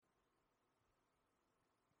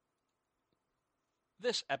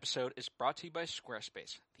This episode is brought to you by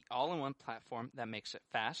Squarespace, the all-in-one platform that makes it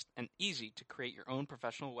fast and easy to create your own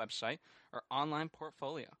professional website or online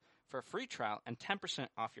portfolio. For a free trial and 10%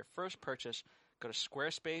 off your first purchase, go to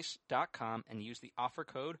squarespace.com and use the offer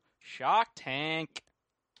code SHARKTANK.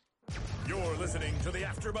 You're listening to the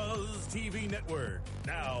AfterBuzz TV Network,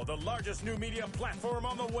 now the largest new media platform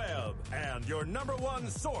on the web, and your number one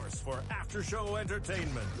source for after-show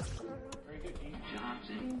entertainment. Very good, Dean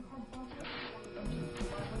Johnson.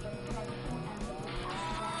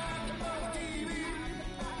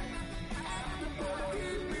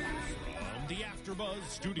 The AfterBuzz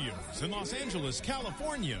Studios in Los Angeles,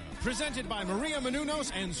 California. Presented by Maria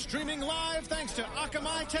Menounos and streaming live thanks to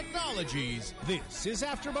Akamai Technologies. This is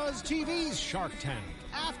AfterBuzz TV's Shark Tank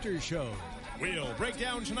After Show. We'll break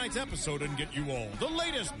down tonight's episode and get you all the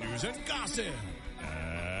latest news and gossip.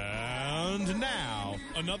 And now,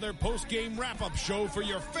 another post-game wrap-up show for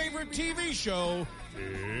your favorite TV show.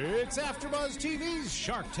 It's AfterBuzz TV's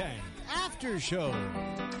Shark Tank After Show.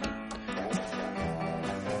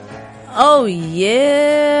 Oh,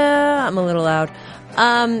 yeah. I'm a little loud.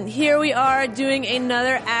 Here we are doing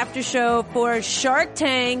another after show for Shark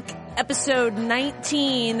Tank, episode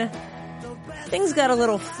 19. Things got a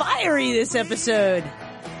little fiery this episode.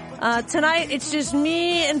 Tonight, it's just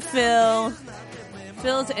me and Phil.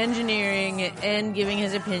 Phil's engineering and giving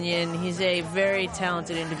his opinion. He's a very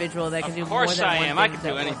talented individual that can do more than one thing. Of course I am. I can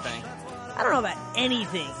do anything. I don't know about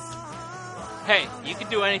anything. Hey, you can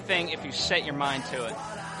do anything if you set your mind to it.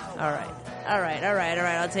 All right.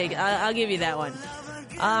 I'll give you that one.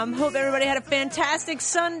 Hope everybody had a fantastic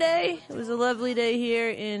Sunday. It was a lovely day here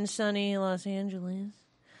in sunny Los Angeles.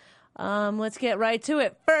 Let's get right to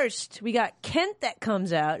it. First, we got Kent that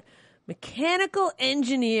comes out, mechanical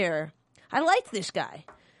engineer. I like this guy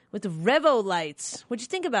with the Revo lights. What'd you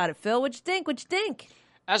think about it, Phil? What'd you think?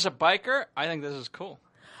 As a biker, I think this is cool.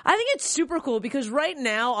 I think it's super cool because right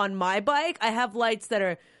now on my bike, I have lights that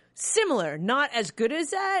are similar, not as good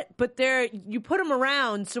as that, but you put them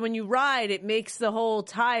around, so when you ride, it makes the whole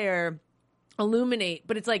tire illuminate,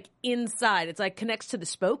 but it's like inside. It's like connects to the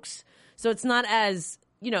spokes, so it's not as,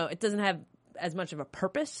 it doesn't have as much of a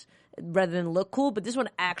purpose rather than look cool, but this one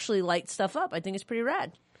actually lights stuff up. I think it's pretty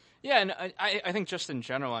rad. Yeah, and I think just in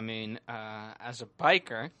general, as a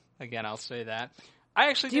biker, again, I'll say that.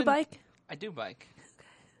 Do you bike? I do bike. Okay.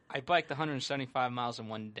 I biked 175 miles in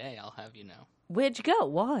one day, I'll have you know. Where'd you go?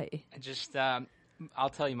 Why? I just, I'll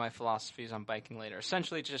tell you my philosophies on biking later.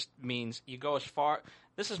 Essentially, it just means you go as far.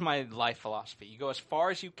 This is my life philosophy. You go as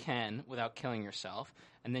far as you can without killing yourself,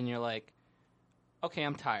 and then you're like, okay,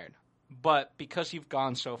 I'm tired. But because you've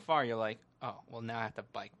gone so far, you're like, oh, well, now I have to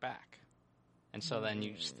bike back. And so then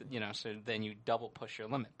you double push your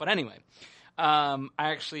limit. But anyway, I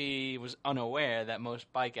actually was unaware that most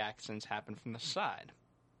bike accidents happen from the side.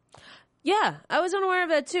 Yeah, I was unaware of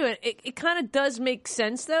that too. It kind of does make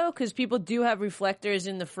sense though, because people do have reflectors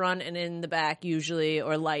in the front and in the back usually,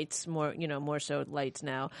 or lights more so lights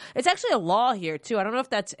now. It's actually a law here too. I don't know if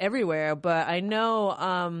that's everywhere, but I know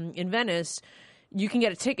in Venice you can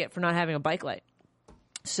get a ticket for not having a bike light.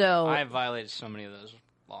 So I have violated so many of those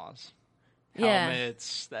laws. Yeah.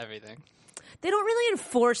 Helmets, everything. They don't really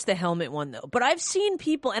enforce the helmet one, though. But I've seen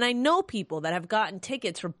people, and I know people that have gotten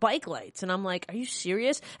tickets for bike lights. And I'm like, are you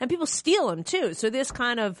serious? And people steal them, too. So this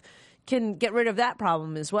kind of can get rid of that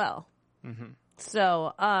problem as well. Mm-hmm.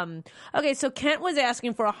 So, okay, so Kent was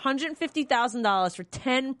asking for $150,000 for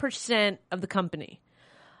 10% of the company.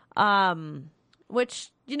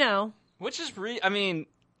 Which, Which is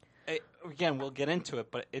again, we'll get into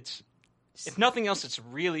it, but it's, if nothing else, it's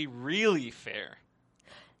really, really fair.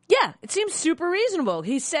 Yeah, it seems super reasonable.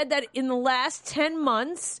 He said that in the last 10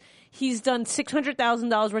 months, he's done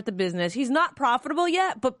 $600,000 worth of business. He's not profitable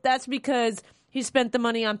yet, but that's because he spent the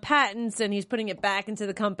money on patents and he's putting it back into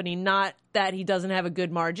the company, not that he doesn't have a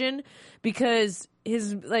good margin, because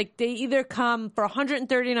they either come for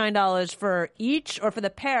 $139 for each, or for the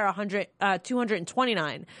pair,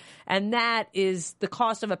 $229. And that is the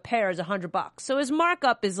cost of a pair is $100. So his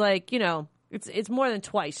markup is it's more than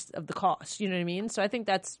twice of the cost. You know what I mean? So I think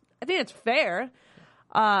that's fair.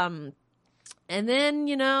 And then,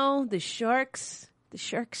 the sharks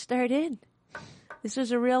started. This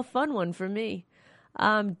was a real fun one for me.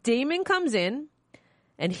 Damon comes in,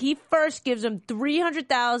 and he first gives him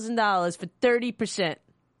 $300,000 for 30%.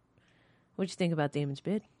 What'd you think about Damon's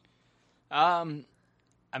bid?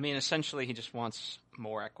 Essentially, he just wants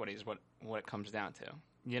more equity is what it comes down to.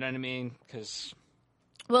 You know what I mean?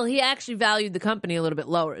 Well, he actually valued the company a little bit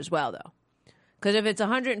lower as well, though. Because if it's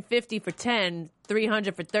 150 for 10,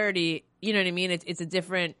 300 for 30, you know what I mean? It's a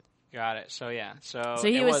different Got it. So yeah. So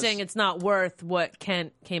he it was saying it's not worth what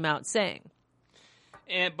Kent came out saying.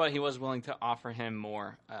 But he was willing to offer him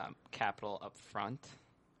more capital up front.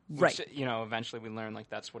 Right. Which, eventually we learn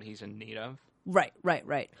that's what he's in need of. Right.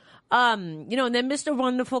 And then Mr.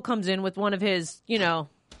 Wonderful comes in with one of his,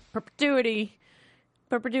 perpetuity.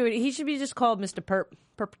 He should be just called Mr.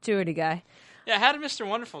 Perpetuity guy. Yeah, how did Mr.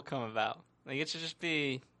 Wonderful come about? It should just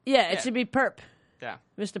be... Yeah, it should be Perp. Yeah.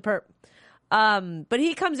 Mr. Perp. But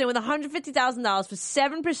he comes in with $150,000 for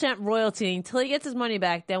 7% royalty until he gets his money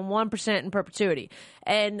back, then 1% in perpetuity.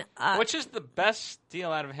 And which is the best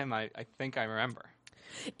deal out of him, I think I remember.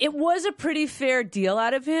 It was a pretty fair deal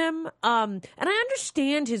out of him. And I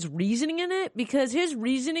understand his reasoning in it, because his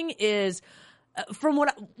reasoning is, from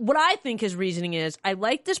what I think his reasoning is, I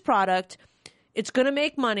like this product. It's going to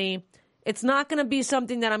make money. It's not going to be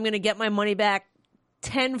something that I'm going to get my money back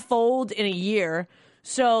tenfold in a year.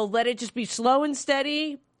 So let it just be slow and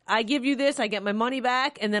steady. I give you this, I get my money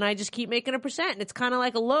back, and then I just keep making 1%. And it's kind of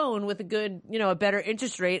like a loan with a good, a better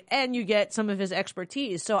interest rate, and you get some of his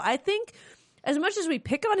expertise. So I think, as much as we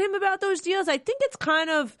pick on him about those deals, I think it's kind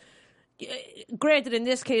of, granted, in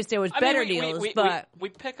this case there was better deals, but we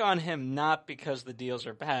pick on him not because the deals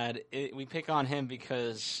are bad. We pick on him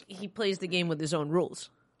because he plays the game with his own rules.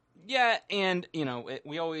 Yeah, and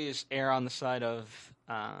we always err on the side of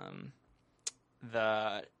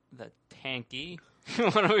the tanky.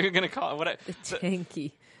 What are we going to call it?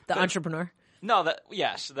 The entrepreneur. No,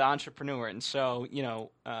 the entrepreneur. And so,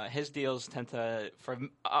 his deals tend to,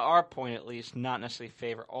 from our point at least, not necessarily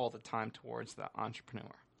favor all the time towards the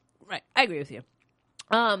entrepreneur. Right. I agree with you.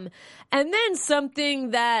 And then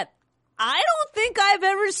something that I don't think I've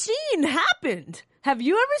ever seen happened. Have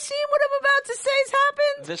you ever seen what I'm about to say has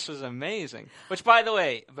happened? This was amazing. Which, by the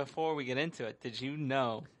way, before we get into it, did you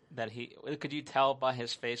know that could you tell by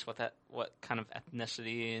his face what kind of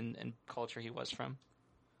ethnicity and culture he was from?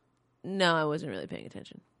 No, I wasn't really paying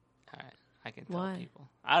attention. All right. I can tell people.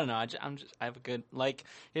 I don't know. I have a good,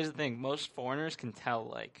 here's the thing. Most foreigners can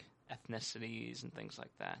tell, ethnicities and things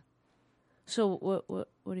like that. So what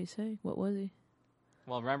did he say? What was he?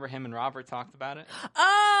 Well, remember him and Robert talked about it?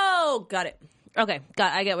 Oh, got it. Okay,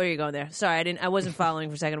 I get where you're going there. Sorry, I wasn't following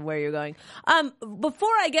for a second of where you're going. Before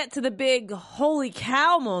I get to the big holy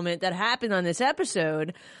cow moment that happened on this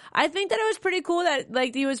episode, I think that it was pretty cool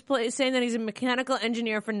that he was saying that he's a mechanical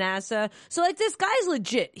engineer for NASA. So this guy's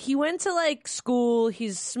legit. He went to school.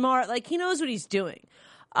 He's smart. He knows what he's doing.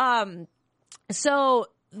 So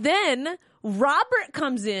then Robert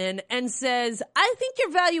comes in and says, "I think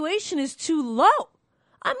your valuation is too low.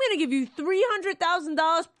 I'm going to give you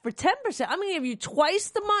 $300,000 for 10%. I'm going to give you twice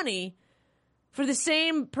the money for the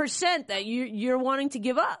same percent that you're wanting to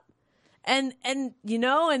give up." And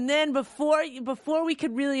then before we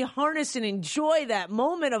could really harness and enjoy that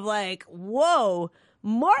moment of whoa,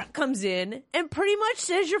 Mark comes in and pretty much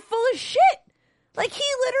says you're full of shit. He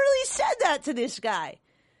literally said that to this guy.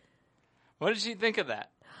 What did you think of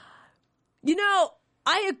that?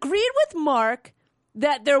 I agreed with Mark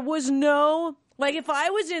that there was no... if I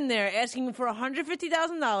was in there asking for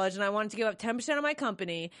 $150,000 and I wanted to give up 10% of my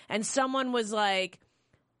company, and someone was like,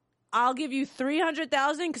 "I'll give you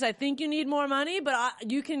 $300,000 because I think you need more money, but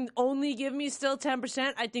you can only give me still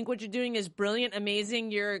 10%. I think what you're doing is brilliant, amazing.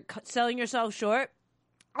 You're selling yourself short."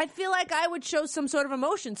 I feel like I would show some sort of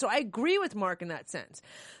emotion. So I agree with Mark in that sense.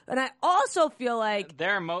 And I also feel like...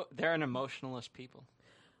 They're an emotionalist people.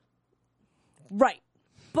 Right.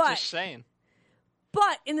 But... Just saying.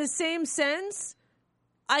 But in the same sense,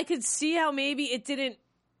 I could see how maybe it didn't,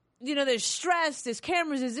 there's stress, there's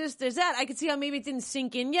cameras, there's this, there's that. I could see how maybe it didn't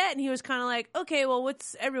sink in yet. And he was kind of like, okay, well,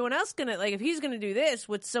 what's everyone else going to, if he's going to do this,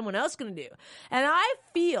 what's someone else going to do? And I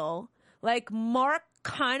feel like Mark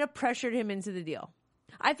kind of pressured him into the deal.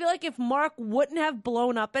 I feel like if Mark wouldn't have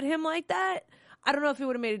blown up at him like that, I don't know if he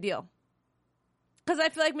would have made a deal. Because I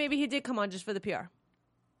feel like maybe he did come on just for the PR.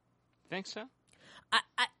 Think so?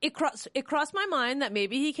 It crossed my mind that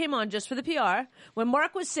maybe he came on just for the PR. When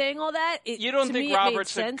Mark was saying all that, you don't think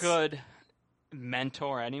Robert's a good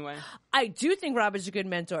mentor anyway? I do think Robert's a good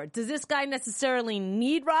mentor. Does this guy necessarily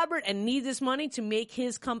need Robert and need this money to make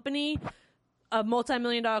his company a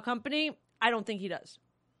multi-million-dollar company? I don't think he does.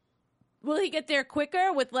 Will he get there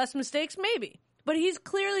quicker with less mistakes? Maybe. But he's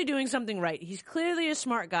clearly doing something right. He's clearly a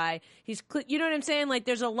smart guy. You know what I'm saying?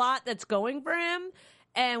 There's a lot that's going for him.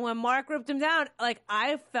 And when Mark ripped him down,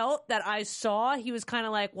 I felt that I saw he was kind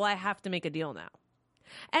of well, I have to make a deal now.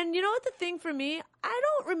 And you know what the thing for me? I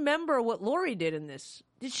don't remember what Lori did in this.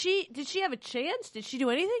 Did she have a chance? Did she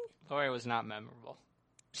do anything? Lori was not memorable.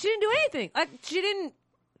 She didn't do anything. She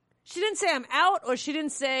didn't say I'm out, or she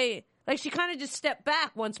didn't say Like, she kind of just stepped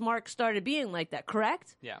back once Mark started being like that,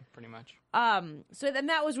 correct? Yeah, pretty much. So then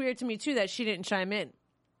that was weird to me, too, that she didn't chime in.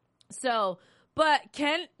 So, but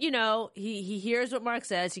Kent, he hears what Mark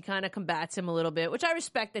says. He kind of combats him a little bit, which I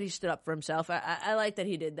respect that he stood up for himself. I like that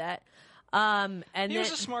he did that. And he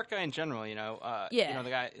was a smart guy in general, Yeah. The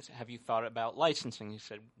guy, have you thought about licensing? He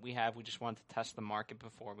said, we just wanted to test the market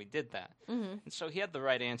before we did that. Mm-hmm. And so he had the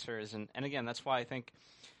right answers. And again, that's why I think,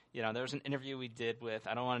 there was an interview we did with,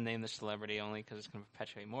 I don't want to name the celebrity only because it's going to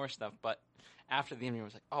perpetuate more stuff, but after the interview, I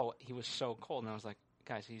was like, oh, he was so cold. And I was like,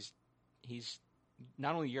 guys, he's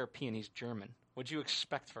not only European, he's German. What'd you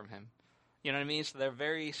expect from him? You know what I mean? So they're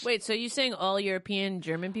very... Wait, so you saying all European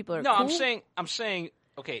German people are No, cool? I'm saying,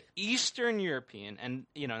 okay, Eastern European, and,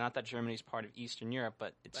 not that Germany's part of Eastern Europe,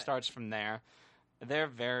 but it starts from there. They're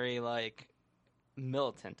very,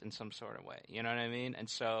 militant in some sort of way. You know what I mean? And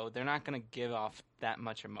so they're not going to give off that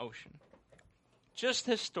much emotion. Just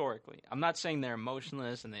historically. I'm not saying they're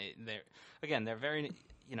emotionless, and they're very...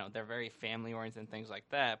 they're very family-oriented and things like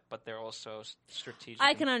that, but they're also strategic.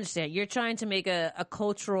 I can understand. You're trying to make a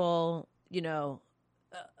cultural,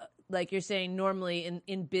 like you're saying normally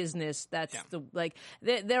in business, that's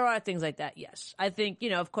there are things like that, yes. I think,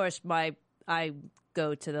 of course, I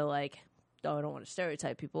go to the, I don't want to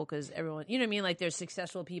stereotype people because everyone, you know what I mean? Like, there's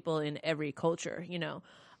successful people in every culture,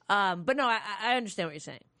 But no, I understand what you're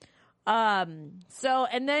saying. So,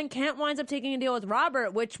 and then Kent winds up taking a deal with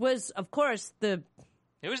Robert, which was, of course,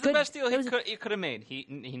 It was the best deal he could have made.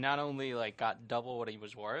 He not only got double what he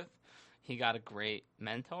was worth, he got a great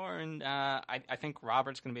mentor, and I think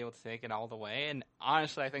Robert's going to be able to take it all the way. And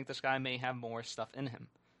honestly, I think this guy may have more stuff in him.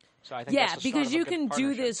 So I think that's the start because of a you good can do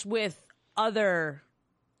partnership. this with other.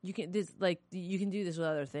 You can do this with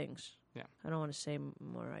other things. Yeah, I don't want to say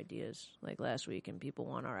more ideas like last week, and people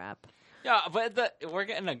want our app. Yeah, but we're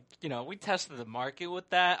getting we tested the market with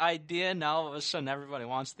that idea. Now all of a sudden everybody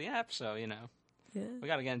wants the app, so Yeah. We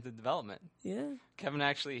got to get into development. Yeah. Kevin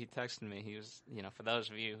he texted me. He was, for those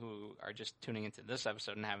of you who are just tuning into this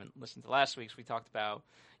episode and haven't listened to last week's, we talked about,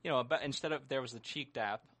 instead of, there was the Cheeked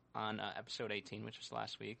app on episode 18, which was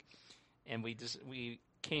last week, and we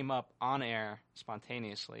came up on air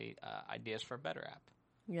spontaneously ideas for a better app.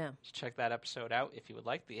 Yeah. So check that episode out if you would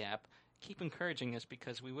like the app. Keep encouraging us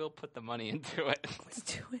because we will put the money into it. Let's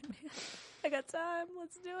do it, man. I got time.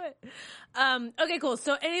 Let's do it. Okay, cool.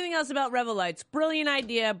 So anything else about Revel Lights? Brilliant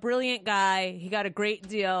idea. Brilliant guy. He got a great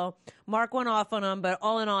deal. Mark went off on him, but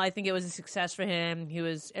all in all, I think it was a success for him. He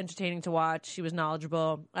was entertaining to watch. He was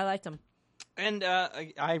knowledgeable. I liked him. And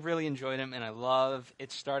I really enjoyed him, and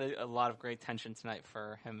it started a lot of great tension tonight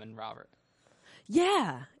for him and Robert.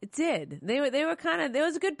 Yeah, it did. They were kind of, there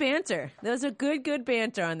was a good banter. There was a good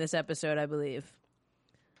banter on this episode, I believe.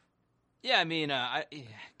 Yeah, I mean,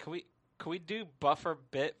 can we do Buffer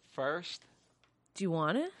bit first? Do you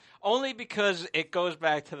want it? Only because it goes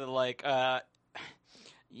back to the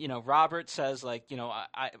Robert says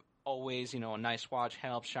I always a nice watch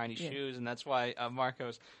helps, shiny shoes, and that's why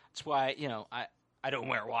Marco's. That's why I don't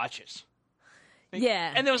wear watches.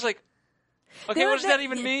 Yeah, and there was okay, what does that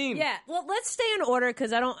even mean? Yeah, well, let's stay in order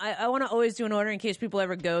because I want to always do an order in case people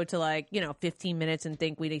ever go to 15 minutes and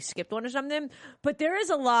think we skipped one or something. But there is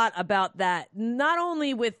a lot about that, not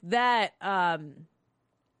only with that, but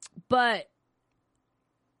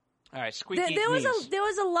all right, squeaky there knees. There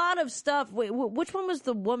was a lot of stuff. Wait, which one was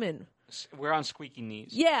the woman? We're on squeaky knees.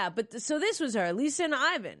 Yeah, but so this was her, Lisa and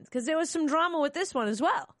Ivan, because there was some drama with this one as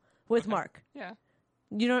well with Mark. Yeah,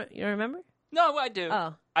 you don't remember? No, I do.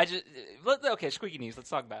 Oh. Squeaky knees. Let's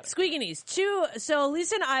talk about it. Squeaky knees. So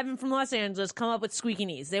Lisa and Ivan from Los Angeles come up with squeaky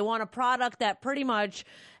knees. They want a product that pretty much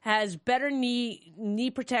has better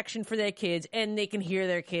knee protection for their kids, and they can hear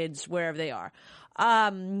their kids wherever they are.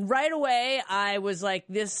 Right away, I was like,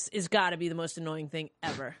 this has got to be the most annoying thing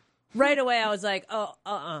ever. Right away, I was like,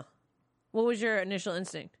 What was your initial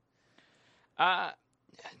instinct? I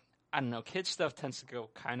don't know. Kids stuff tends to go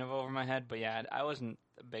kind of over my head, but yeah, I wasn't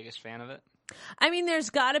the biggest fan of it. I mean, there's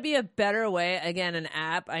got to be a better way. Again, an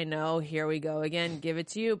app, I know, here we go again, give it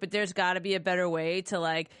to you. But there's got to be a better way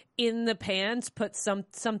to, in the pants, put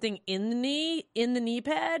something in the knee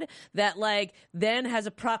pad that, then has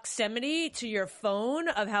a proximity to your phone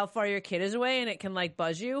of how far your kid is away and it can,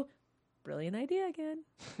 buzz you. Brilliant idea again.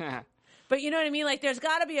 But you know what I mean? There's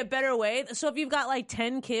got to be a better way. So if you've got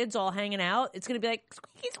 10 kids all hanging out, it's going to be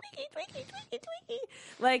squeaky, squeaky, squeaky, squeaky,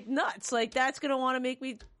 squeaky. Nuts. That's going to want to make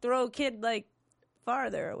me throw a kid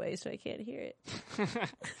farther away so I can't hear it.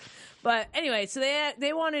 But anyway, so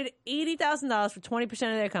they wanted $80,000 for 20% of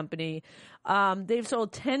their company. They've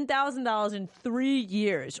sold $10,000 in 3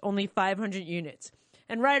 years, only 500 units.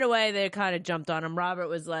 And right away, they kind of jumped on him. Robert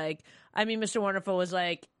was like, Mr. Wonderful was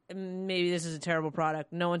like, maybe this is a terrible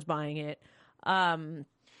product. No one's buying it. Can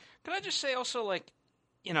I just say also, like,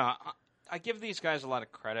 I give these guys a lot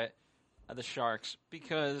of credit, the Sharks,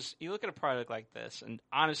 because you look at a product like this, and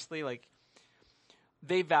honestly, like,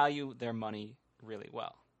 they value their money really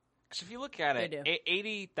well. Because if you look at it,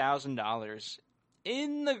 $80,000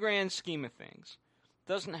 in the grand scheme of things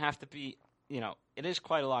doesn't have to be, it is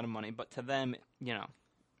quite a lot of money, but to them,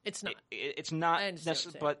 it's not. It's not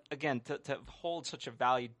necessarily. But again, to hold such a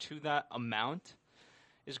value to that amount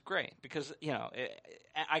is great because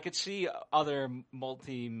I could see other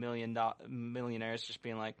millionaires just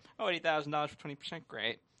being like, "Oh, $80,000 for 20%,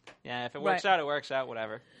 great. Yeah, if it works out, it works out.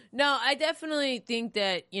 Whatever." No, I definitely think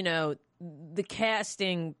that the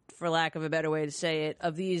casting, for lack of a better way to say it,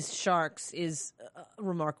 of these Sharks is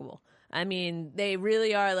remarkable. I mean, they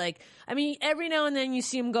really are every now and then you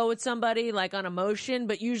see them go with somebody like on emotion,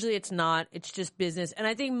 but usually it's not. It's just business. And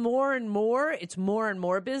I think more and more, it's more and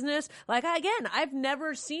more business. Like, again, I've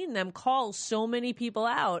never seen them call so many people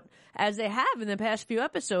out as they have in the past few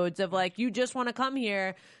episodes of like, you just want to come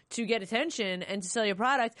here to get attention and to sell your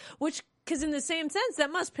product, because in the same sense,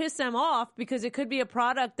 that must piss them off because it could be a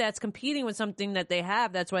product that's competing with something that they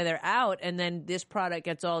have. That's why they're out. And then this product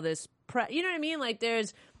gets all this you know what I mean? Like,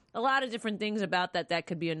 there's a lot of different things about that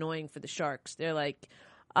could be annoying for the Sharks. They're like,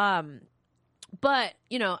 but,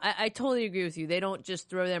 I totally agree with you. They don't just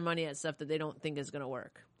throw their money at stuff that they don't think is going to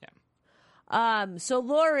work. Yeah. So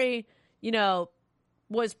Lori,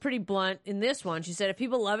 was pretty blunt in this one. She said, if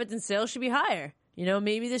people love it, then sales should be higher.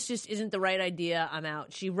 Maybe this just isn't the right idea. I'm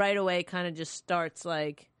out. She right away kind of just starts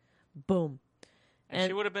like, boom.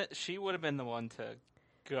 And she would have been the one to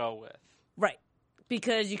go with. Right.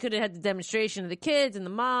 Because you could have had the demonstration of the kids and the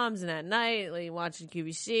moms, and at night, like, watching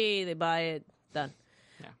QVC, they buy it, done.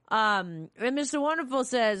 Yeah. And Mr. Wonderful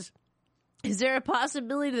says, is there a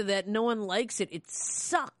possibility that no one likes it? It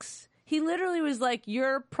sucks. He literally was like,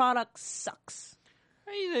 your product sucks.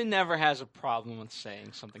 He never has a problem with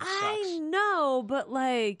saying something sucks. I know, but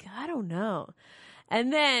I don't know.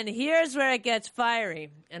 And then here's where it gets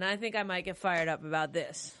fiery, and I think I might get fired up about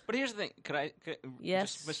this. But here's the thing.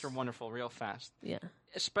 Yes. Just Mr. Wonderful, real fast. Yeah.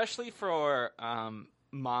 Especially for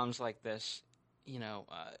moms like this,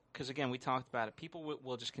 because again, we talked about it. People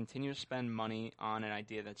will just continue to spend money on an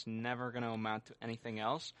idea that's never going to amount to anything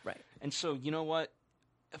else. Right. And so, you know what?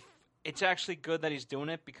 It's actually good that he's doing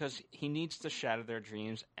it because he needs to shatter their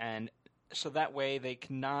dreams, and so that way they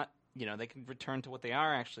cannot. They can return to what they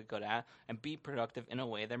are actually good at and be productive in a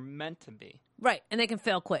way they're meant to be. Right, and they can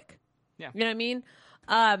fail quick. Yeah. You know what I mean?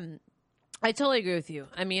 I totally agree with you.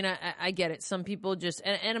 I mean, I get it. Some people just,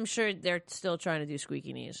 and I'm sure they're still trying to do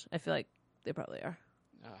squeaky knees. I feel like they probably are.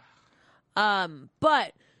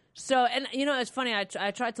 But, so, and it's funny,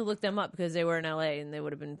 I tried to look them up because they were in LA and they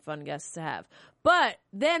would have been fun guests to have. But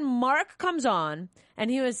then Mark comes on and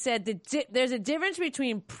he said that there's a difference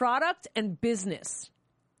between product and business.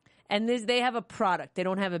 And they have a product. They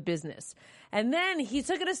don't have a business. And then he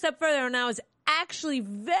took it a step further, and I was actually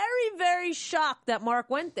very, very shocked that Mark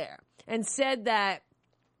went there and said that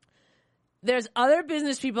there's other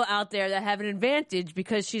business people out there that have an advantage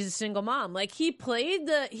because she's a single mom. Like, he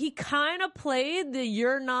kind of played the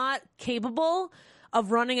you're not capable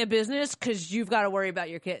of running a business because you've got to worry about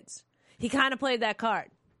your kids. He kind of played that card.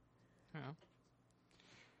 Yeah.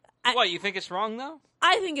 What, you think it's wrong, though?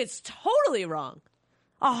 I think it's totally wrong.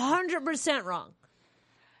 100% wrong.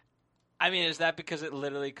 I mean, is that because it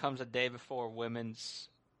literally comes a day before Women's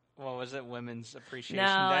Appreciation Day?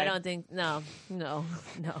 No, I don't think. No.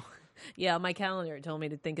 Yeah, my calendar told me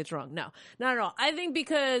to think it's wrong. No. I think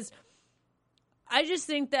because I just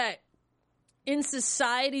think that in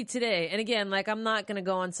society today, and again, I'm not going to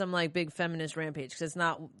go on some big feminist rampage because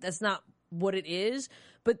that's not what it is.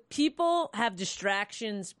 But people have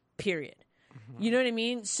distractions. Period. You know what I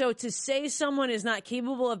mean? So to say someone is not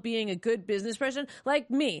capable of being a good business person, like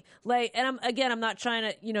me, and I'm not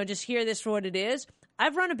trying to, just hear this for what it is.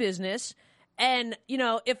 I've run a business, and,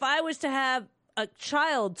 if I was to have a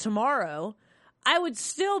child tomorrow, I would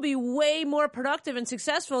still be way more productive and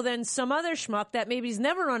successful than some other schmuck that maybe's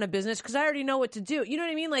never run a business because I already know what to do. You know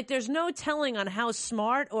what I mean? There's no telling on how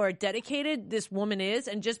smart or dedicated this woman is,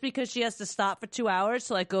 and just because she has to stop for 2 hours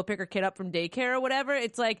to, go pick her kid up from daycare or whatever,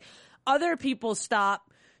 it's other people stop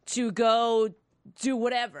to go do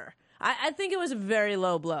whatever. I think it was a very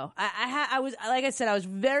low blow. I was, like I said, I was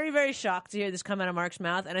very, very shocked to hear this come out of Mark's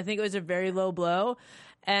mouth, and I think it was a very low blow.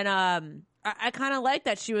 And I kind of like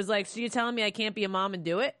that. She was like, so you're telling me I can't be a mom and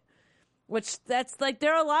do it? Which, that's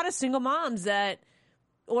there are a lot of single moms that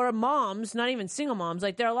or moms, not even single moms.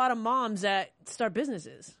 Like, there are a lot of moms that start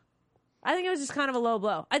businesses. I think it was just kind of a low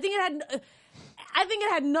blow. I think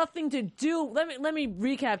it had nothing to do. Let me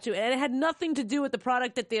recap too. And it had nothing to do with the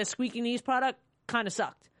product that their Squeaky Knees product kind of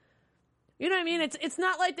sucked. You know what I mean? It's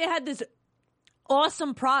not like they had this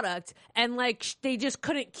awesome product and like they just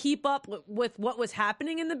couldn't keep up with what was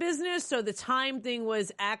happening in the business. So the time thing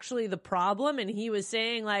was actually the problem. And he was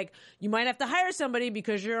saying like, you might have to hire somebody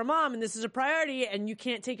because you're a mom and this is a priority and you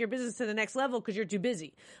can't take your business to the next level because you're too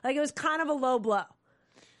busy. Like, it was kind of a low blow.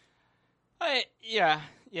 Yeah,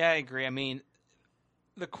 I agree. I mean,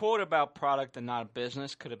 the quote about product and not a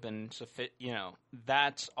business could have been sufficient. You know,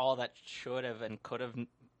 that's all that should have and could have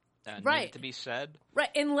needed to be said. Right.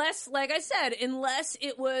 Unless, like I said, unless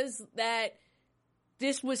it was that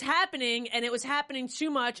this was happening and it was happening too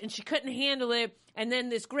much and she couldn't handle it. And then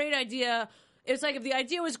this great idea, it's like if the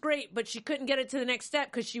idea was great, but she couldn't get it to the next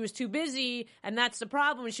step because she was too busy. And that's the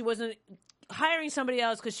problem. And she wasn't hiring somebody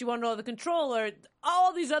else because she wanted all the control or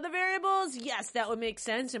all these other variables. Yes, that would make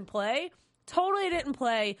sense and play. Totally didn't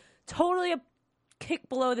play. Totally a kick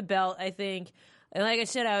below the belt, I think. And like I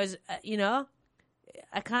said, I was,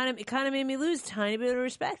 it kind of made me lose a tiny bit of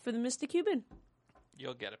respect for the Mr. Cuban.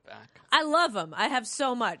 You'll get it back. I love him. I have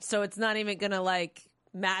so much, so it's not even gonna like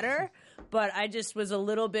matter. But I just was a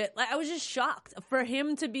little bit like I was just shocked for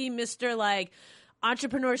him to be Mr. like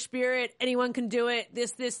entrepreneur spirit. Anyone can do it.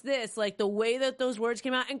 This. Like the way that those words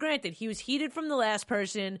came out. And granted, he was heated from the last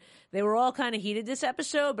person. They were all kind of heated this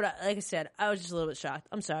episode. But like I said, I was just a little bit shocked.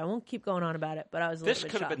 I'm sorry. I won't keep going on about it. But I was a little bit shocked.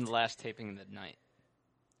 This could have been the last taping of the night.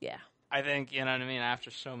 Yeah. I think, you know what I mean?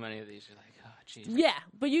 After so many of these, you're like, oh, jeez. Yeah,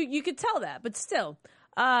 but you could tell that, but still.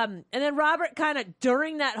 And then Robert kind of,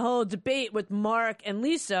 during that whole debate with Mark and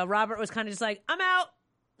Lisa, Robert was kind of just like, I'm out.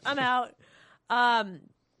 And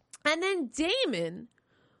then Damon,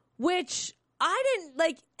 which I didn't,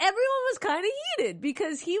 like, everyone was kind of heated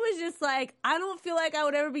because he was just like, I don't feel like I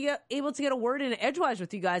would ever be able to get a word in edgewise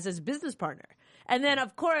with you guys as a business partner. And then,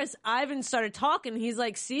 of course, Ivan started talking. He's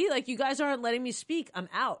like, see, like, you guys aren't letting me speak. I'm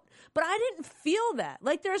out. But I didn't feel that.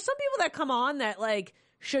 Like, there are some people that come on that, like,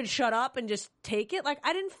 should shut up and just take it. Like,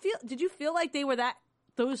 I didn't feel, did you feel like they were that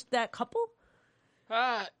couple?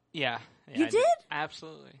 Yeah. You did?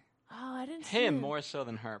 Absolutely. Oh, I didn't see him more so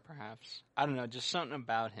than her, perhaps. I don't know, just something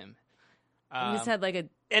about him. He just had like a...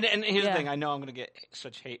 And here's the thing, I know I'm going to get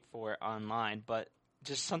such hate for it online, but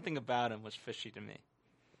just something about him was fishy to me.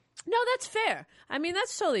 No, that's fair. I mean,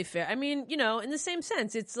 that's totally fair. I mean, in the same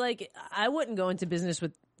sense, it's like I wouldn't go into business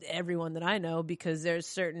with everyone that I know because there's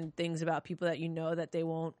certain things about people that that they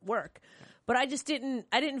won't work. But I just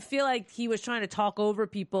I didn't feel like he was trying to talk over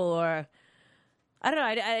people or... I don't know.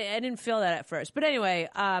 I didn't feel that at first. But anyway,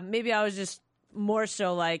 maybe I was just more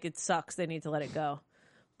so like, it sucks. They need to let it go.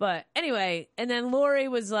 But anyway, and then Lori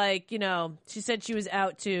was like, she said she was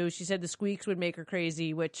out too. She said the squeaks would make her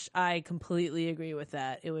crazy, which I completely agree with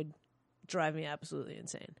that. It would drive me absolutely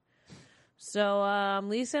insane. So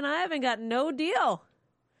Lisa and I haven't got no deal.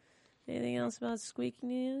 Anything else about squeaky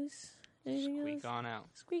news? Anything Squeak else? on out.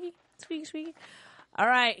 Squeaky, squeaky, squeaky. All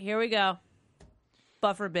right, here we go.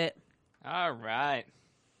 Buffer bit. All right.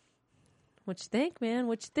 What you think, man?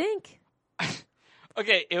 What you think?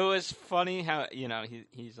 Okay, it was funny how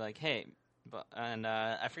he's like, hey, and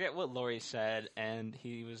I forget what Lori said, and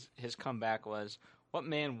his comeback was, what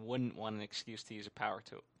man wouldn't want an excuse to use a power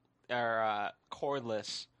tool or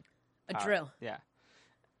cordless? A drill. Yeah.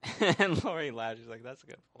 And Lori laughed. She's like, that's a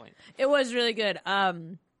good point. It was really good. I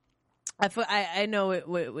know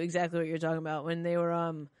exactly what you're talking about when they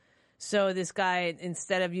were So this guy,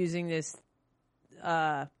 instead of using this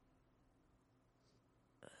a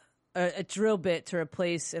drill bit to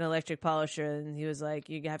replace an electric polisher, and he was like,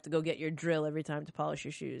 you have to go get your drill every time to polish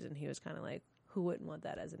your shoes. And he was kind of like, who wouldn't want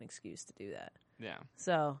that as an excuse to do that? Yeah.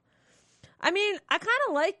 So, I mean, I kind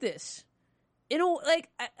of like this. I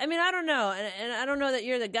don't know. And I don't know that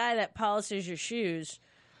you're the guy that polishes your shoes.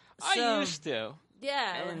 So, I used to.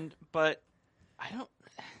 Yeah. But I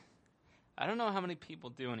don't know how many people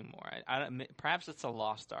do anymore. Perhaps it's a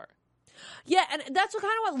lost art. Yeah, and that's kind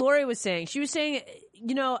of what Lori was saying. She was saying,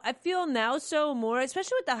 I feel now so more,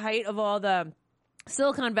 especially with the height of all the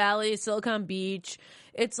Silicon Valley, Silicon Beach.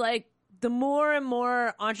 It's like the more and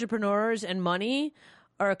more entrepreneurs and money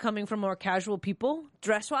are coming from more casual people,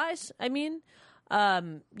 dress-wise, I mean.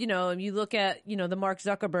 You look at, the Mark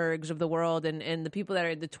Zuckerbergs of the world and the people that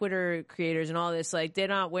are the Twitter creators and all this, like, they're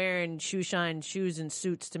not wearing shoe-shine shoes and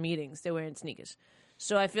suits to meetings. They're wearing sneakers.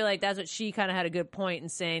 So I feel like that's what she kind of had a good point in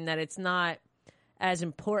saying, that it's not as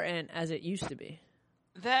important as it used to be.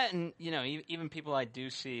 That, and, even people I do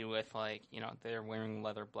see with, like, they're wearing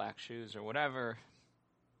leather black shoes or whatever,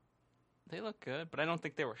 They look good, but I don't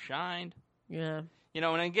think they were shined. Yeah. You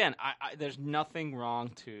know, and again, there's nothing wrong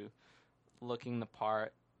to looking the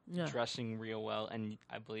part, Yeah. dressing real well, and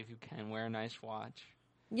I believe you can wear a nice watch.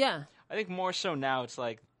 Yeah. I think more so now it's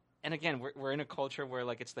like, and again, we're in a culture where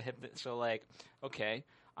like it's the hip. So like, okay,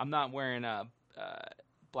 I'm not wearing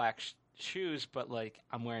black shoes, but like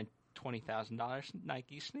I'm wearing $20,000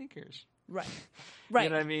 Nike sneakers. Right. Right. You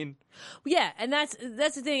know what I mean? Yeah, and that's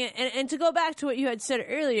the thing. And to go back to what you had said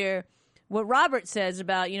earlier, what Robert says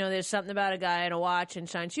about, there's something about a guy in a watch and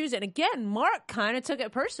shine shoes. And again, Mark kind of took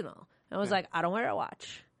it personal. I was like, I don't wear a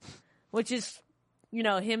watch. Which is,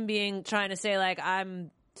 him trying to say, like,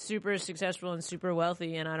 I'm super successful and super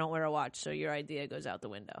wealthy and I don't wear a watch, so your idea goes out the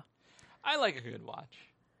window. I like a good watch.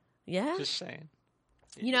 Yeah? Just saying.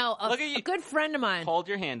 A good friend of mine. Hold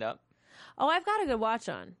your hand up. Oh, I've got a good watch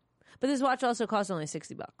on. But this watch also costs only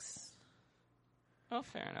 $60. Oh,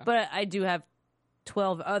 fair enough. But I do have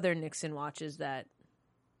 12 other Nixon watches that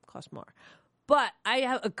cost more. But I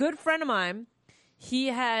have a good friend of mine. He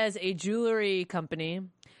has a jewelry company,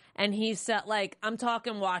 and he set I'm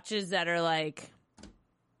talking watches that are like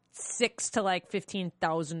 $6,000 to like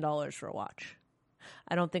 $15,000 for a watch.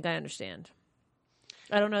 I don't think I understand.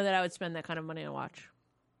 I don't know that I would spend that kind of money on a watch.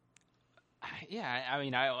 Yeah, I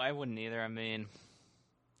mean, I wouldn't either. I mean,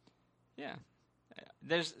 yeah,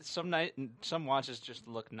 there's some watches just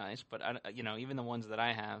look nice, but even the ones that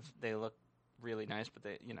I have, they look really nice. But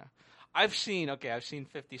I've seen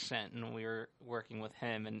 50 Cent, and we were working with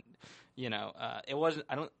him, and it wasn't.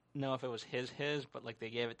 I don't know if it was his, but like they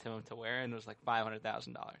gave it to him to wear, and it was like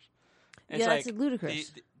 $500,000. Yeah, that's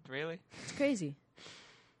ludicrous. Really? It's crazy.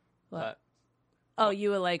 What? But, oh,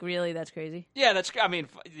 you were like, really? That's crazy? Yeah, I mean,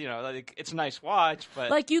 like, it's a nice watch, but...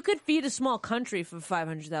 Like, you could feed a small country for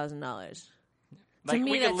 $500,000. Like,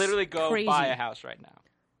 we could literally go crazy. buy a house right now.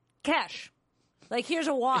 Cash. Like, here's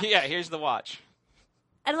a watch. Yeah, here's the watch.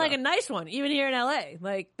 And, like, a nice one, even here in L.A.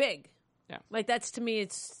 Like, big. Yeah. Like, that's, to me,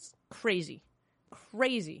 it's crazy.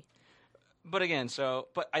 Crazy. But again,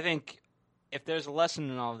 but I think if there's a lesson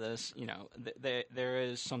in all of this, there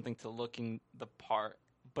is something to looking the part.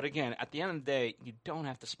 But again, at the end of the day, you don't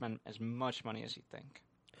have to spend as much money as you think.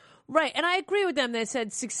 Right, and I agree with them. They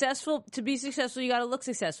said to be successful, you got to look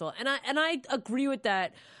successful, and I agree with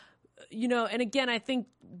that. And again, I think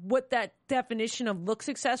what that definition of look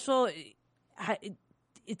successful,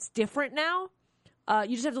 it's different now.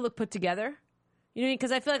 You just have to look put together. You know what I mean?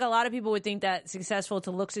 Because I feel like a lot of people would think that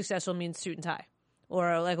to look successful means suit and tie,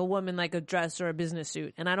 or like a woman like a dress or a business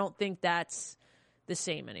suit, and I don't think that's the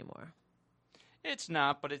same anymore. It's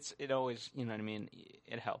not, but it always, you know what I mean?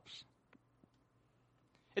 It helps.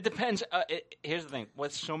 It depends. Here's the thing.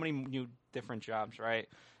 With so many new different jobs, right?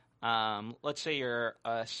 Let's say you're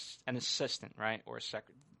an assistant, right? Or a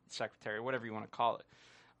secretary, whatever you want to call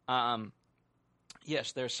it.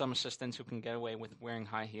 Yes, there's some assistants who can get away with wearing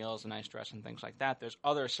high heels, a nice dress, and things like that. There's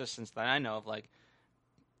other assistants that I know of, like,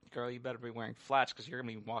 girl, you better be wearing flats because you're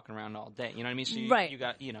going to be walking around all day. You know what I mean? So you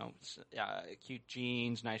got, cute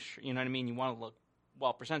jeans, nice you know what I mean? You want to look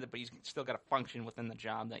well presented, but you still got to function within the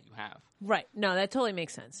job that you have. Right. No, that totally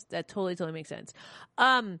makes sense. That totally makes sense.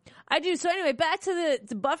 I do. So anyway, back to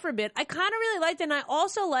the Buffer bit. I kind of really liked it, and I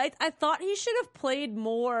also I thought he should have played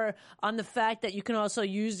more on the fact that you can also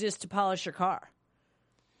use this to polish your car.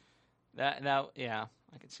 Yeah.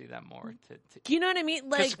 I could see that more. Do you know what I mean?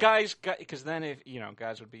 Like, because then if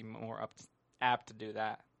guys would be more apt to do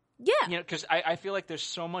that. Yeah. Because I feel like there's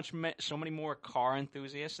so many more car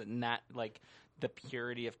enthusiasts and not like the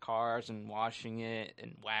purity of cars and washing it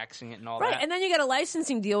and waxing it and all that. Right, and then you get a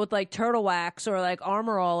licensing deal with like Turtle Wax or like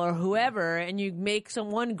Armor All or whoever, and you make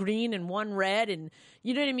one green and one red, and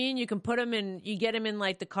you know what I mean? You can put them in, you get them in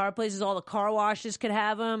like the car places, all the car washes could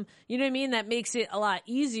have them. You know what I mean? That makes it a lot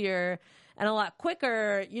easier and a lot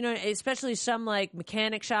quicker, especially some like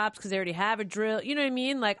mechanic shops because they already have a drill. You know what I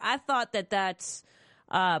mean? Like, I thought that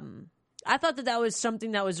was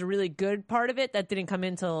something that was a really good part of it that didn't come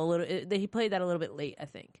in till he played that a little bit late, I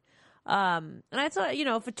think. And I thought,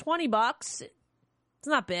 for $20, it's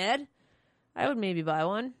not bad. I would maybe buy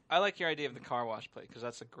one. I like your idea of the car wash place because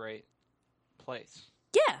that's a great place.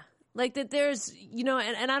 Yeah. Like that there's,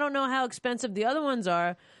 and I don't know how expensive the other ones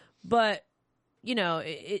are, but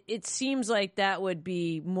it seems like that would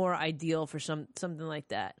be more ideal for something like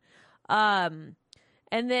that. And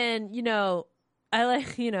then, I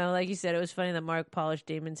like, like you said, it was funny that Mark polished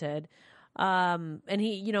Damon's head. And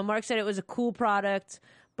he, Mark said it was a cool product,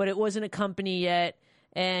 but it wasn't a company yet.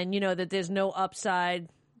 And, that there's no upside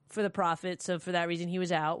for the profit. So for that reason, he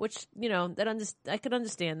was out, which, I could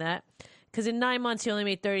understand that. because in 9 months he only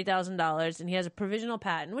made $30,000, and he has a provisional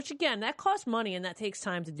patent, which again, that costs money and that takes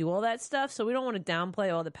time to do all that stuff. So we don't want to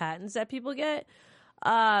downplay all the patents that people get.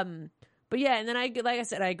 But yeah, and then like I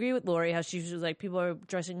said, I agree with Lori how she was like, people are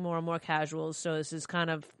dressing more and more casual, so this is kind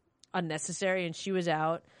of unnecessary, and she was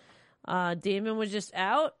out. Damon was just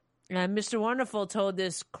out, and Mr. Wonderful told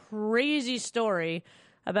this crazy story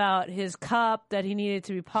about his cup that he needed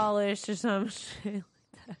to be polished or something.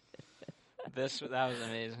 That was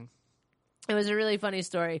amazing. It was a really funny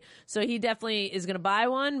story. So he definitely is going to buy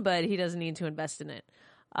one, but he doesn't need to invest in it.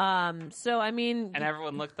 So I mean, and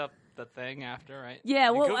everyone looked up the thing after, right?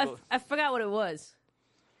 Yeah, well, I forgot what it was.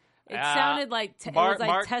 It sounded like it was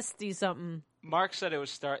like testy something. Mark said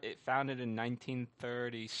it founded in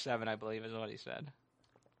 1937, I believe, is what he said.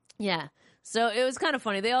 Yeah. So it was kind of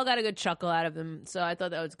funny. They all got a good chuckle out of him, so I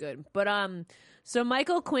thought that was good. But so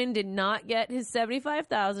Michael Quinn did not get his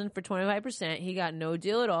 $75,000 for 25%. He got no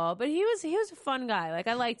deal at all. But he was a fun guy. Like,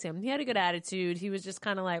 I liked him. He had a good attitude. He was just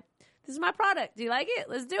kind of like, "This is my product. Do you like it?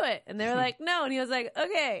 Let's do it." And they were like, "No," and he was like,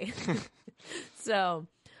 "Okay." So,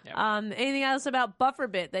 yep. Anything else about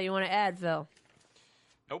Bufferbit that you want to add, Phil?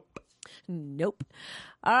 Nope.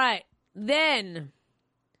 All right, then.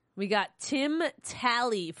 We got Tim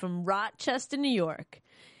Talley from Rochester, New York.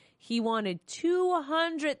 He wanted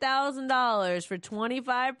 $200,000 for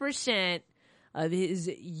 25% of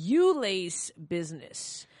his U-Lace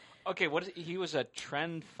business. Okay, he was a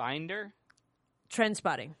trend finder? Trend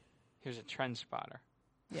spotting. He was a trend spotter.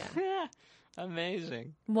 Yeah.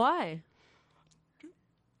 Amazing. Why?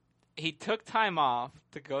 He took time off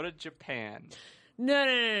to go to Japan.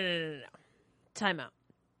 No. Time out.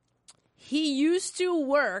 He used to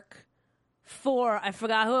work for, I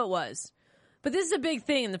forgot who it was, but this is a big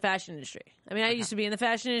thing in the fashion industry. I mean, I used to be in the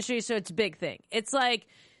fashion industry, so it's a big thing. It's like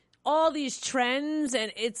all these trends,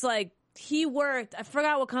 and it's like he worked, I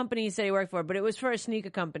forgot what company he said he worked for, but it was for a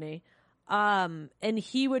sneaker company. And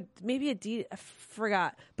he would, maybe Adidas, I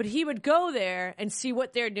forgot, but he would go there and see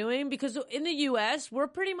what they're doing, because in the U.S., we're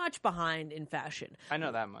pretty much behind in fashion. I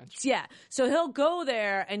know that much. Yeah. So he'll go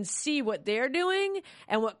there and see what they're doing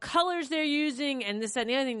and what colors they're using and this, that, and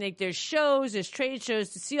the other thing. Like, there's shows, there's trade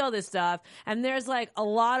shows to see all this stuff. And there's like a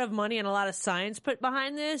lot of money and a lot of science put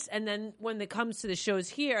behind this. And then when it comes to the shows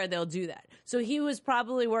here, they'll do that. So he was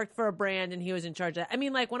probably worked for a brand and he was in charge of that. I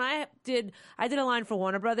mean, like when I did a line for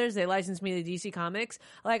Warner Brothers, they licensed me to DC Comics.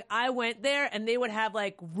 Like, I went there and they would have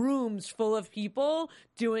like rooms full of people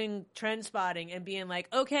doing trend spotting and being like,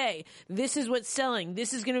 okay, this is what's selling.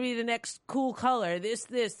 This is going to be the next cool color. This.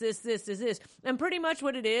 And pretty much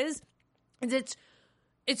what it is it's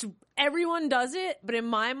everyone does it, but in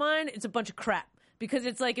my mind, it's a bunch of crap. Because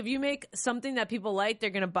it's like, if you make something that people like,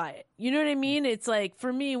 they're going to buy it. You know what I mean? It's like,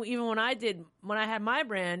 for me, even when I had my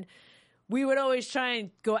brand, we would always try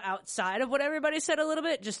and go outside of what everybody said a little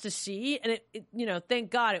bit just to see. And it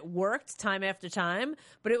thank God it worked time after time.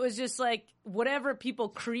 But it was just like, whatever people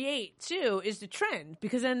create too is the trend,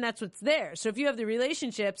 because then that's what's there. So if you have the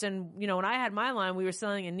relationships, and, when I had my line, we were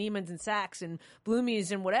selling in Neiman's and Saks and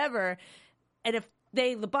Bloomies and whatever. And if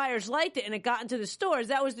the buyers liked it and it got into the stores,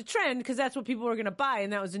 that was the trend, because that's what people were going to buy,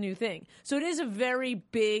 and that was a new thing. So it is a very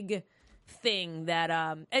big thing that,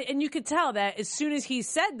 and you could tell that as soon as he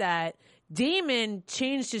said that, Damon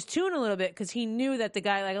changed his tune a little bit, because he knew that the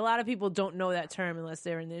guy, like, a lot of people don't know that term unless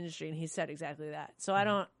they're in the industry, and he said exactly that.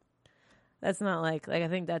 So that's not like I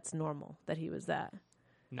think that's normal that he was that.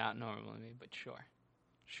 Not normal to me, but sure,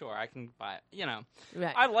 I can buy it.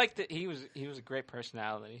 Right. I liked it. He was a great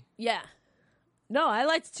personality. Yeah. No, I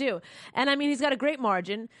liked it too. And I mean, he's got a great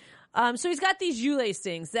margin. So he's got these U-lace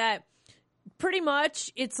things that pretty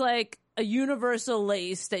much it's like a universal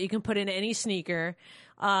lace that you can put in any sneaker.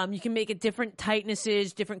 You can make it different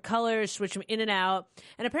tightnesses, different colors, switch them in and out.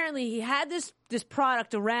 And apparently he had this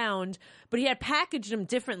product around, but he had packaged them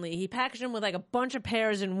differently. He packaged them with like a bunch of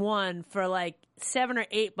pairs in one for like $7 or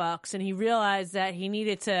 $8, and he realized that he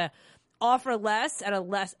needed to offer less at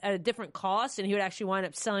a different cost, and he would actually wind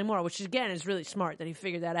up selling more, which again is really smart that he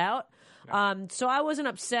figured that out. Yeah. So I wasn't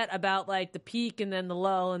upset about like the peak and then the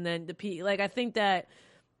low and then the peak. Like, I think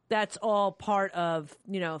that's all part of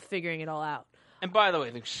figuring it all out. And by the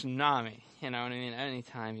way, the tsunami, you know what I mean?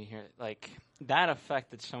 Anytime you hear like that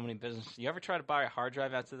affected so many businesses. You ever try to buy a hard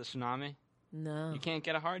drive after the tsunami? No. You can't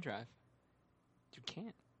get a hard drive. You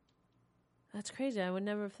can't. That's crazy. I would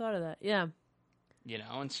never have thought of that. Yeah.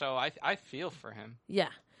 And so I feel for him. Yeah.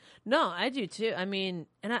 No, I do too. I mean,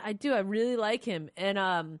 and I do. I really like him.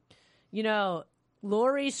 And,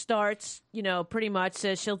 Lori starts, pretty much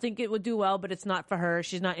says she'll think it would do well, but it's not for her.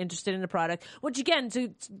 She's not interested in the product. Which, again,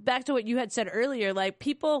 back to what you had said earlier, like,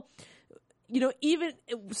 people, even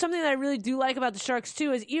something that I really do like about the Sharks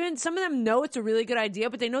too is even some of them know it's a really good idea,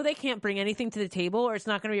 but they know they can't bring anything to the table, or it's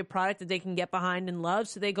not going to be a product that they can get behind and love,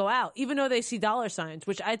 so they go out, even though they see dollar signs,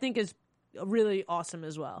 which I think is really awesome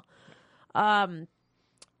as well. And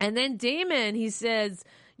then Damon, he says,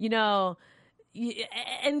 and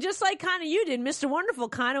just like kind of you did, Mr. Wonderful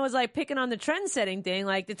kind of was like picking on the trend setting thing,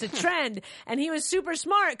 like it's a trend, and he was super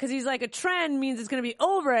smart because he's like, a trend means it's going to be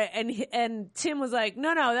over it, and Tim was like,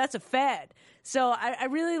 no, that's a fad. So I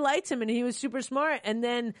really liked him, and he was super smart. And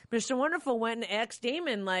then Mr. Wonderful went and asked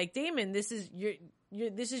Damon, like, Damon, this is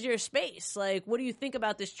your space. Like, what do you think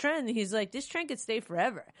about this trend? And he's like, this trend could stay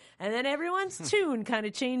forever. And then everyone's tune kind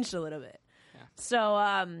of changed a little bit. Yeah. So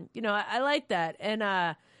I like that.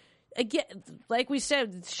 And again, like we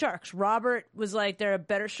said, Sharks. Robert was like, there are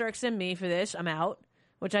better Sharks than me for this. I'm out,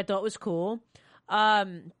 which I thought was cool.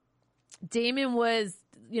 Damon was,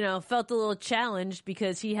 felt a little challenged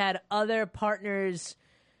because he had other partners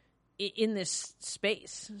in this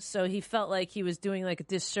space. So he felt like he was doing like a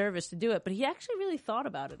disservice to do it. But he actually really thought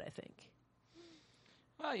about it, I think.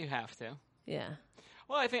 Well, you have to. Yeah.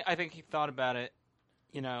 Well, I think he thought about it.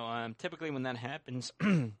 Typically when that happens,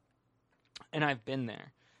 and I've been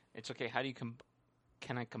there. It's okay. How do you can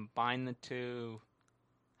I combine the two?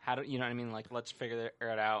 How do you know what I mean? Like, let's figure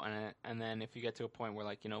it out, and then if you get to a point where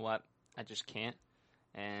like, you know what, I just can't,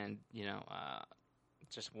 and it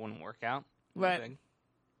just wouldn't work out. Right. Thing.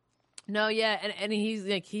 No, yeah, and he's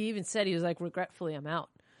like, he even said, he was like, regretfully, I'm out.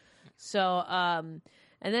 So, and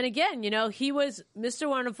then again, he was Mr.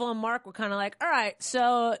 Wonderful and Mark were kind of like, all right,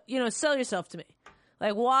 so sell yourself to me.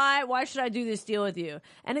 Like, why should I do this deal with you?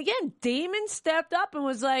 And again, Damon stepped up and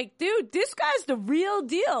was like, dude, this guy's the real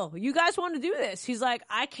deal. You guys want to do this? He's like,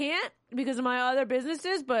 I can't because of my other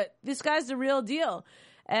businesses, but this guy's the real deal.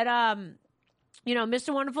 And,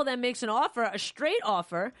 Mr. Wonderful then makes an offer, a straight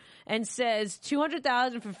offer, and says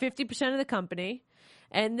 $200,000 for 50% of the company.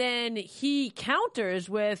 And then he counters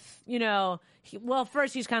with,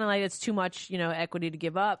 first he's kind of like, it's too much, equity to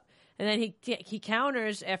give up. And then he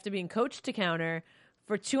counters after being coached to counter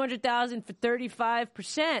for $200,000 for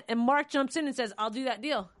 35%, and Mark jumps in and says, "I'll do that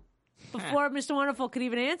deal," before Mr. Wonderful could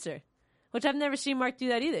even answer, which I've never seen Mark do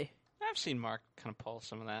that either. I've seen Mark kind of pull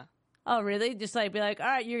some of that. Oh, really? Just like be like, "All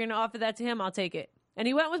right, you're going to offer that to him, I'll take it," and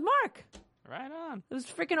he went with Mark. Right on. It was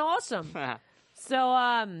freaking awesome. So,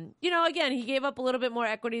 again, he gave up a little bit more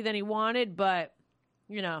equity than he wanted, but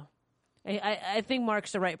I think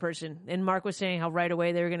Mark's the right person, and Mark was saying how right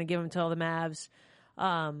away they were going to give him to all the Mavs.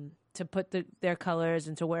 To put their colors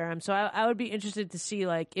and to wear them. So I would be interested to see,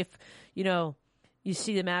 like, if, you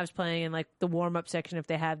see the Mavs playing in, like, the warm-up section, if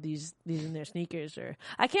they have these in their sneakers. Or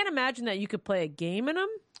I can't imagine that you could play a game in them.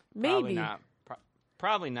 Maybe. Probably not.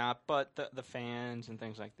 Probably not, but the fans and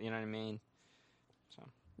things like that, you know what I mean? So.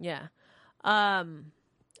 Yeah.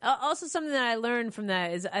 Also, something that I learned from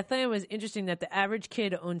that is I thought it was interesting that the average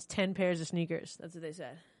kid owns 10 pairs of sneakers. That's what they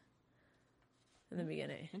said in the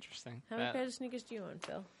beginning. Interesting. How many pairs of sneakers do you own,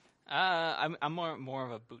 Phil? I'm more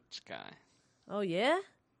of a boots guy. Oh, yeah?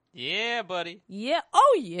 Yeah, buddy. Yeah.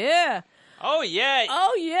 Oh, yeah. Oh, yeah.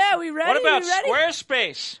 Oh, yeah. We ready? What about we ready?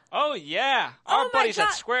 Squarespace? Oh, yeah. Our buddies at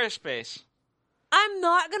Squarespace. I'm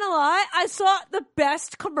not going to lie. I saw the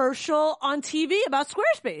best commercial on TV about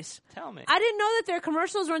Squarespace. Tell me. I didn't know that their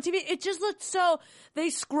commercials were on TV. It just looked they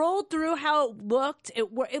scrolled through how it looked.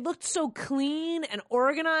 It looked so clean and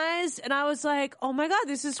organized. And I was like, oh my God,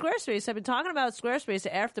 this is Squarespace. I've been talking about Squarespace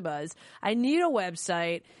at AfterBuzz. I need a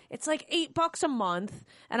website. It's like $8 a month.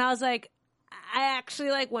 And I was like, I actually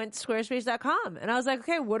went to squarespace.com and I was like,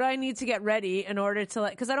 okay, what do I need to get ready in order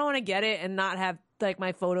to cause I don't want to get it and not have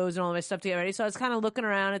my photos and all my stuff to get ready. So I was kind of looking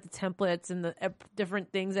around at the templates and the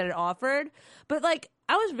different things that it offered. But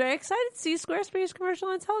I was very excited to see Squarespace commercial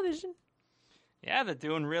on television. Yeah, they're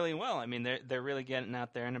doing really well. I mean, they're really getting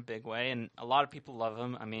out there in a big way, and a lot of people love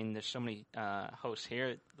them. I mean, there's so many hosts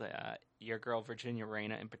here. Your girl, Virginia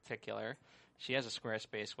Reyna, in particular, she has a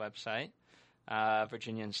Squarespace website.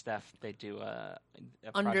 Virginia and Steph, they do a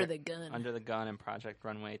Under project, Under the Gun and Project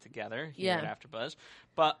Runway together here Yeah. at AfterBuzz.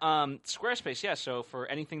 But Squarespace, yeah. So for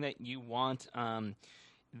anything that you want,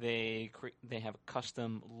 they have a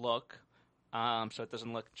custom look, so it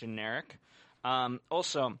doesn't look generic.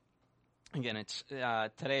 Also, again, it's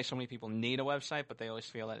today so many people need a website, but they always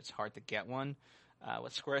feel that it's hard to get one.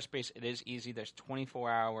 With Squarespace, it is easy. There's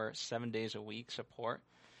 24-hour, 7 days a week support.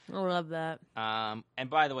 I love that. And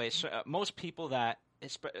by the way, most people that,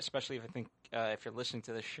 especially if you're listening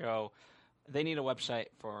to the show, they need a website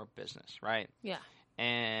for business, right? Yeah.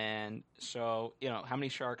 And so, how many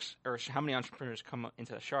sharks or how many entrepreneurs come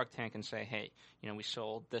into the Shark Tank and say, hey, we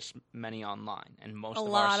sold this many online. And most A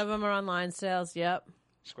lot of them are online sales, yep.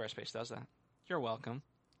 Squarespace does that. You're welcome.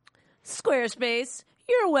 Squarespace,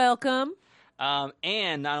 you're welcome.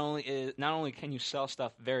 And not only can you sell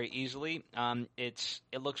stuff very easily, it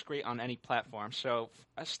looks great on any platform. So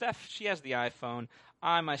Steph, she has the iPhone.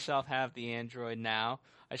 I myself have the Android now.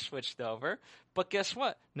 I switched over. But guess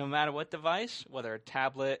what? No matter what device, whether a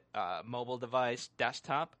tablet, mobile device,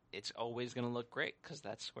 desktop, it's always going to look great because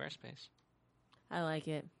that's Squarespace. I like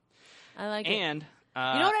it. And you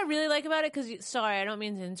know what I really like about it? Because sorry, I don't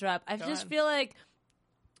mean to interrupt. I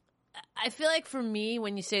feel like for me,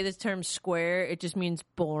 when you say this term "square," it just means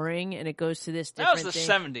boring, and it goes to this different. That was the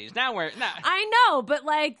thing. 70s. Now we're I know, but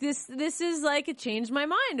like this is like it changed my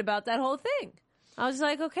mind about that whole thing. I was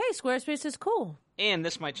like, okay, Squarespace is cool. And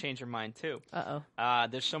this might change your mind too. Uh-oh.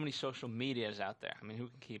 There's so many social medias out there. I mean, who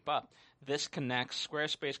can keep up?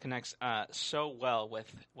 Squarespace connects so well with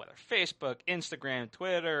whether Facebook, Instagram,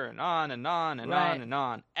 Twitter, and on and on and right. on and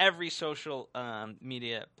on. Every social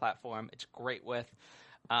media platform it's great with.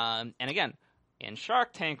 And again, in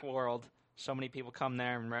Shark Tank world, so many people come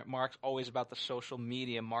there, and Mark's always about the social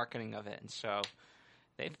media marketing of it. And so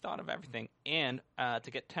they've thought of everything. And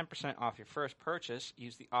to get 10% off your first purchase,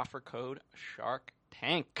 use the offer code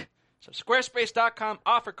SharkTank. So Squarespace.com,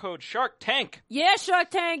 offer code SharkTank. Yeah,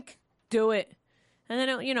 Shark Tank. Do it. And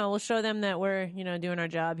then, we'll show them that we're, doing our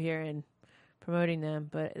job here and promoting them.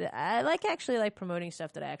 But I actually like promoting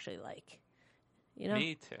stuff that I actually like.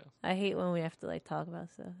 Me too. I hate when we have to, talk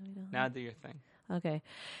about stuff. Now do your thing. Okay.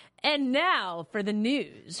 And now for the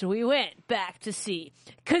news. We went back to see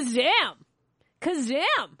Kazam.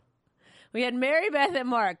 We had Mary Beth and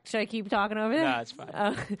Mark. Should I keep talking over there? No, it's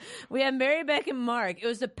fine. We had Mary Beth and Mark. It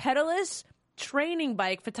was the pedalist training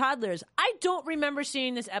bike for toddlers. I don't remember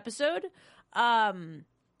seeing this episode. I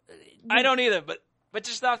don't either, but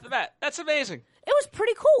just off the bat, that's amazing. It was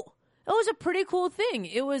pretty cool. It was a pretty cool thing.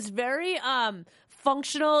 It was very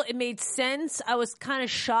functional. It made sense. I was kind of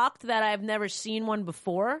shocked that I've never seen one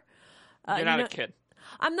before. You're not a kid.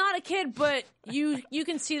 I'm not a kid, but you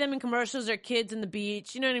can see them in commercials. They're kids in the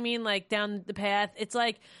beach. You know what I mean? Like down the path. It's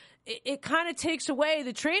like it kind of takes away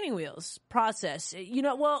the training wheels process.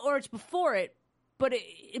 Or it's before it, but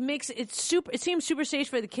it makes it super. It seems super safe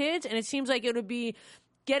for the kids, and it seems like it would be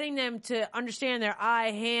getting them to understand their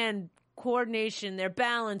eye-hand coordination, their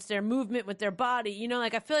balance, their movement with their body.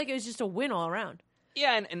 I feel like it was just a win all around.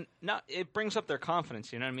 Yeah, and not it brings up their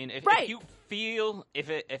confidence. You know what I mean? If you feel if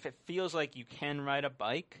it feels like you can ride a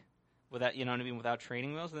bike without without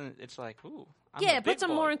training wheels, then it's like ooh. It puts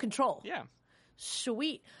them more in control. Yeah,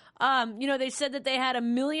 sweet. They said that they had $1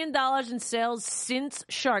 million in sales since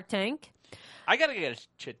Shark Tank. I gotta get a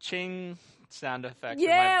cha-ching sound effect.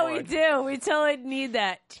 Yeah, we do. We totally need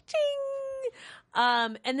that.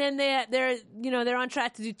 Cha-ching. And then they're on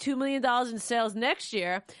track to do $2 million in sales next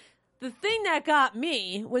year. The thing that got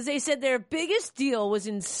me was they said their biggest deal was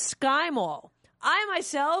in Sky Mall. I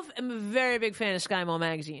myself am a very big fan of Sky Mall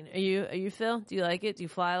magazine. Are you Phil? Do you like it? Do you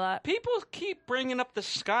fly a lot? People keep bringing up the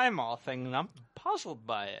Sky Mall thing, and I'm puzzled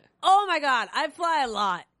by it. Oh my God, I fly a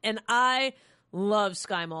lot, and I love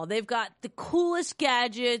Sky Mall. They've got the coolest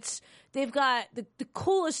gadgets. They've got the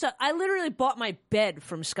coolest stuff. I literally bought my bed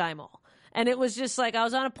from Sky Mall. And it was just like I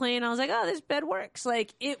was on a plane. I was like, "Oh, this bed works."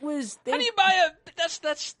 Like it was. How do you buy a? That's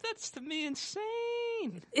to me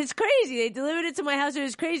insane. It's crazy. They delivered it to my house. It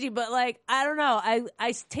was crazy, but like I don't know.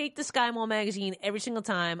 I take the Sky Mall magazine every single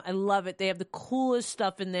time. I love it. They have the coolest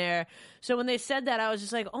stuff in there. So when they said that, I was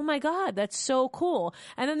just like, "Oh my God, that's so cool!"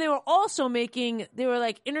 And then they were also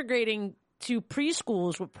integrating to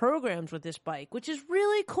preschools with programs with this bike, which is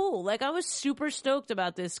really cool. Like I was super stoked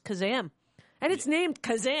about this Kazam, and it's named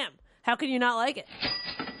Kazam. How can you not like it?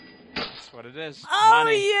 That's what it is. Oh,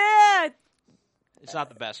 Money. yeah. It's not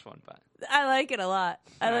the best one, but I like it a lot.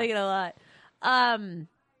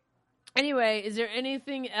 Anyway, is there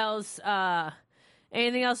anything else about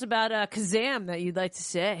Kazam that you'd like to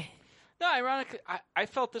say? No, ironically, I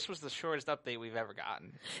felt this was the shortest update we've ever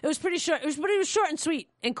gotten. It was pretty short. It was short and sweet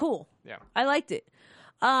and cool. Yeah. I liked it.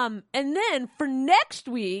 And then for next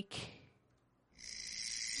week...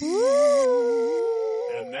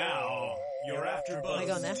 And now, your AfterBuzz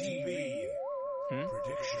TV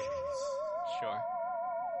predictions. Sure.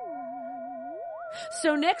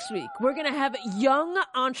 So next week, we're going to have young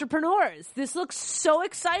entrepreneurs. This looks so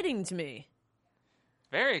exciting to me.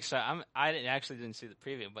 Very exciting. I didn't see the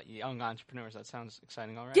preview, but young entrepreneurs, that sounds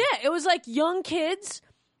exciting already. Yeah, it was like young kids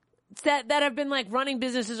that have been like running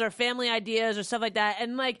businesses or family ideas or stuff like that,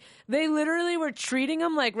 and like they literally were treating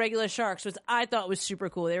them like regular sharks, which I thought was super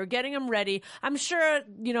cool. They were getting them ready. I'm sure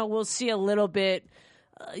we'll see a little bit.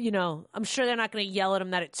 I'm sure they're not going to yell at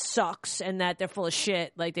them that it sucks and that they're full of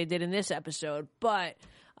shit like they did in this episode, but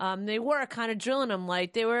they were kind of drilling them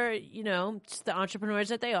like they were, just the entrepreneurs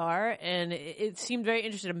that they are, and it seemed very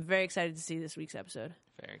interesting. I'm very excited to see this week's episode.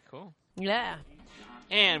 Very cool. Yeah.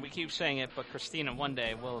 And we keep saying it, but Christina one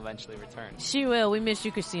day will eventually return. She will. We miss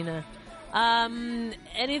you, Christina.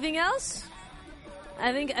 Anything else?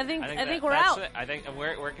 I think we're out. It. I think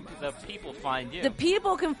where can the people find you? The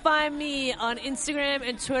people can find me on Instagram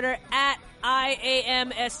and Twitter at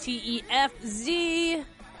IAMSTEFZ.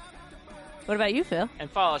 What about you, Phil? And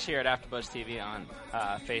follow us here at AfterBuzz TV on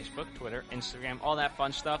Facebook, Twitter, Instagram, all that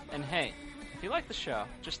fun stuff. And hey, if you like the show,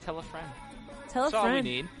 just tell a friend. Tell That's a friend. all we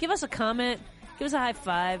need. Give us a comment. Give us a high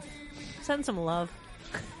five. Send some love.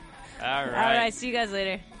 All right. All right. See you guys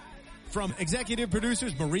later. From executive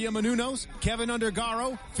producers Maria Menounos, Kevin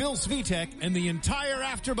Undergaro, Phil Svitek, and the entire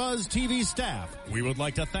AfterBuzz TV staff, we would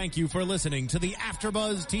like to thank you for listening to the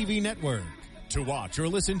AfterBuzz TV network. To watch or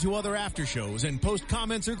listen to other after shows and post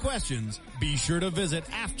comments or questions, be sure to visit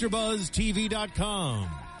AfterBuzzTV.com.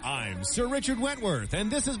 I'm Sir Richard Wentworth, and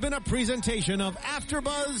this has been a presentation of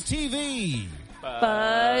AfterBuzz TV.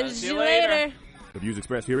 Buzz you later. The views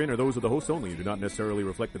expressed herein are those of the hosts only and do not necessarily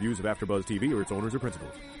reflect the views of AfterBuzz TV or its owners or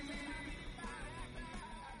principals.